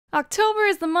October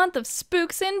is the month of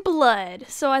spooks and blood,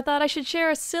 so I thought I should share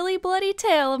a silly, bloody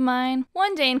tale of mine.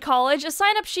 One day in college, a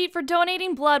sign-up sheet for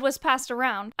donating blood was passed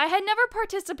around. I had never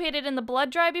participated in the blood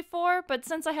drive before, but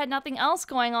since I had nothing else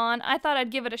going on, I thought I'd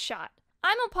give it a shot.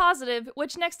 I'm O positive,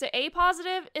 which next to A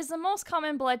positive is the most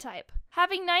common blood type.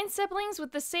 Having 9 siblings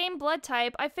with the same blood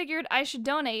type, I figured I should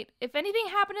donate. If anything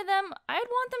happened to them, I'd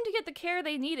want them to get the care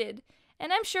they needed,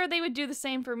 and I'm sure they would do the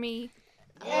same for me.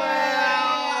 Pay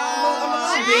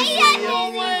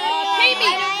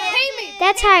me!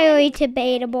 That's highly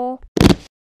debatable.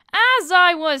 As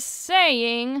I was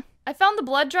saying, I found the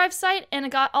blood drive site and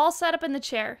it got all set up in the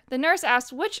chair. The nurse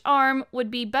asked which arm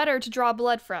would be better to draw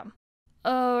blood from.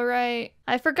 Oh, right.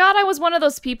 I forgot I was one of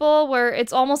those people where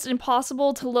it's almost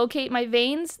impossible to locate my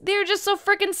veins. They're just so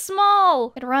freaking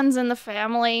small. It runs in the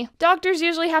family. Doctors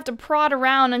usually have to prod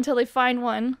around until they find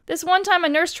one. This one time a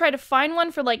nurse tried to find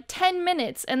one for like 10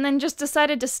 minutes and then just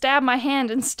decided to stab my hand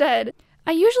instead.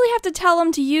 I usually have to tell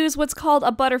them to use what's called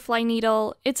a butterfly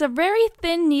needle. It's a very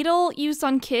thin needle used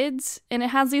on kids, and it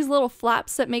has these little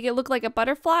flaps that make it look like a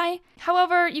butterfly.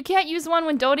 However, you can't use one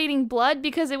when donating blood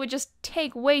because it would just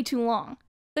take way too long.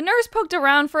 The nurse poked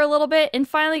around for a little bit and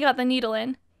finally got the needle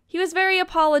in. He was very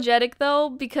apologetic though,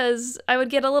 because I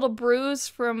would get a little bruise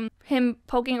from him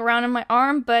poking around in my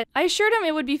arm, but I assured him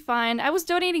it would be fine. I was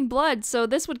donating blood, so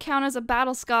this would count as a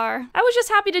battle scar. I was just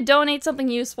happy to donate something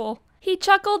useful. He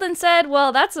chuckled and said,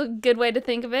 well, that's a good way to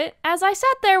think of it. As I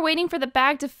sat there waiting for the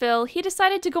bag to fill, he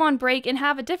decided to go on break and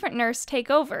have a different nurse take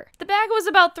over. The bag was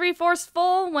about 3/4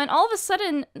 full when all of a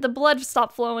sudden the blood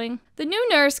stopped flowing. The new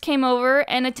nurse came over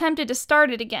and attempted to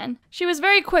start it again. She was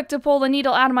very quick to pull the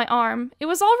needle out of my arm. It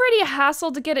was already a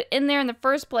hassle to get it in there in the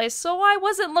first place, so I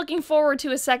wasn't looking forward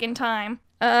to a second time.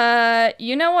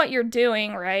 You know what you're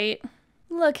doing, right?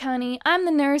 Look, honey, I'm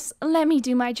the nurse. Let me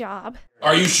do my job.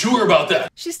 Are you sure about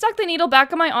that? She stuck the needle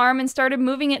back on my arm and started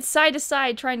moving it side to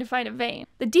side trying to find a vein.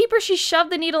 The deeper she shoved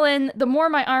the needle in, the more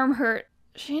my arm hurt.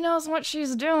 She knows what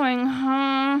she's doing,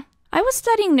 huh? I was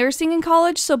studying nursing in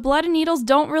college, so blood and needles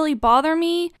don't really bother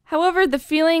me. However, the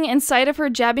feeling and sight of her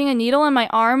jabbing a needle in my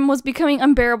arm was becoming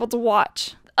unbearable to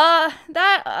watch.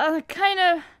 That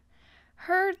kinda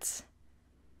hurts.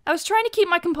 I was trying to keep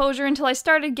my composure until I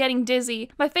started getting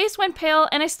dizzy. My face went pale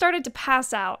and I started to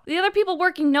pass out. The other people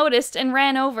working noticed and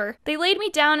ran over. They laid me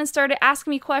down and started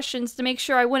asking me questions to make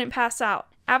sure I wouldn't pass out.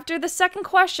 After the second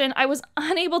question, I was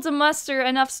unable to muster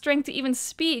enough strength to even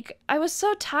speak. I was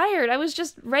so tired, I was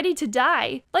just ready to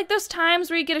die. Like those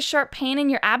times where you get a sharp pain in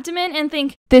your abdomen and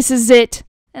think, this is it.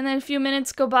 And then a few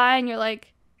minutes go by and you're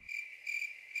like,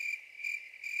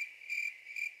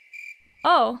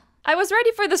 oh. I was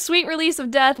ready for the sweet release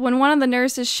of death when one of the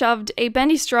nurses shoved a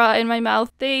bendy straw in my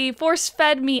mouth. They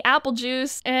force-fed me apple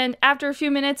juice, and after a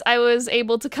few minutes, I was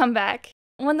able to come back.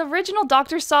 When the original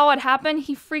doctor saw what happened,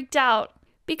 he freaked out.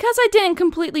 Because I didn't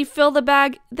completely fill the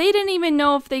bag, they didn't even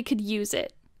know if they could use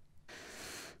it.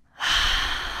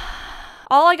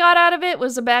 All I got out of it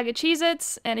was a bag of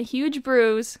Cheez-Its and a huge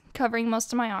bruise covering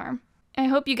most of my arm. I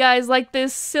hope you guys like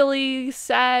this silly,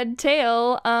 sad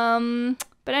tale.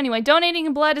 But anyway,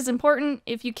 donating blood is important.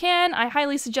 If you can, I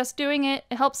highly suggest doing it.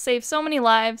 It helps save so many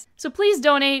lives. So please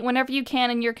donate whenever you can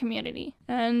in your community.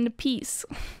 And peace.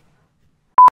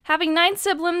 Having 9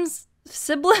 siblings...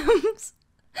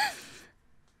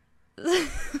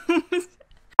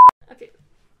 Okay.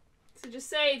 So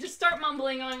just start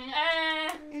mumbling on I'm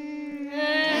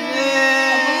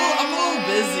a little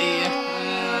busy.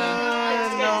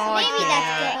 Maybe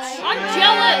that's good. I'm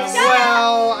jealous!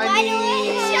 Well, I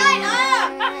mean... Shut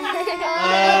up! I'm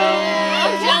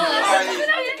jealous!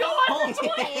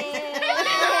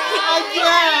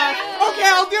 Okay,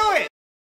 I'll do it!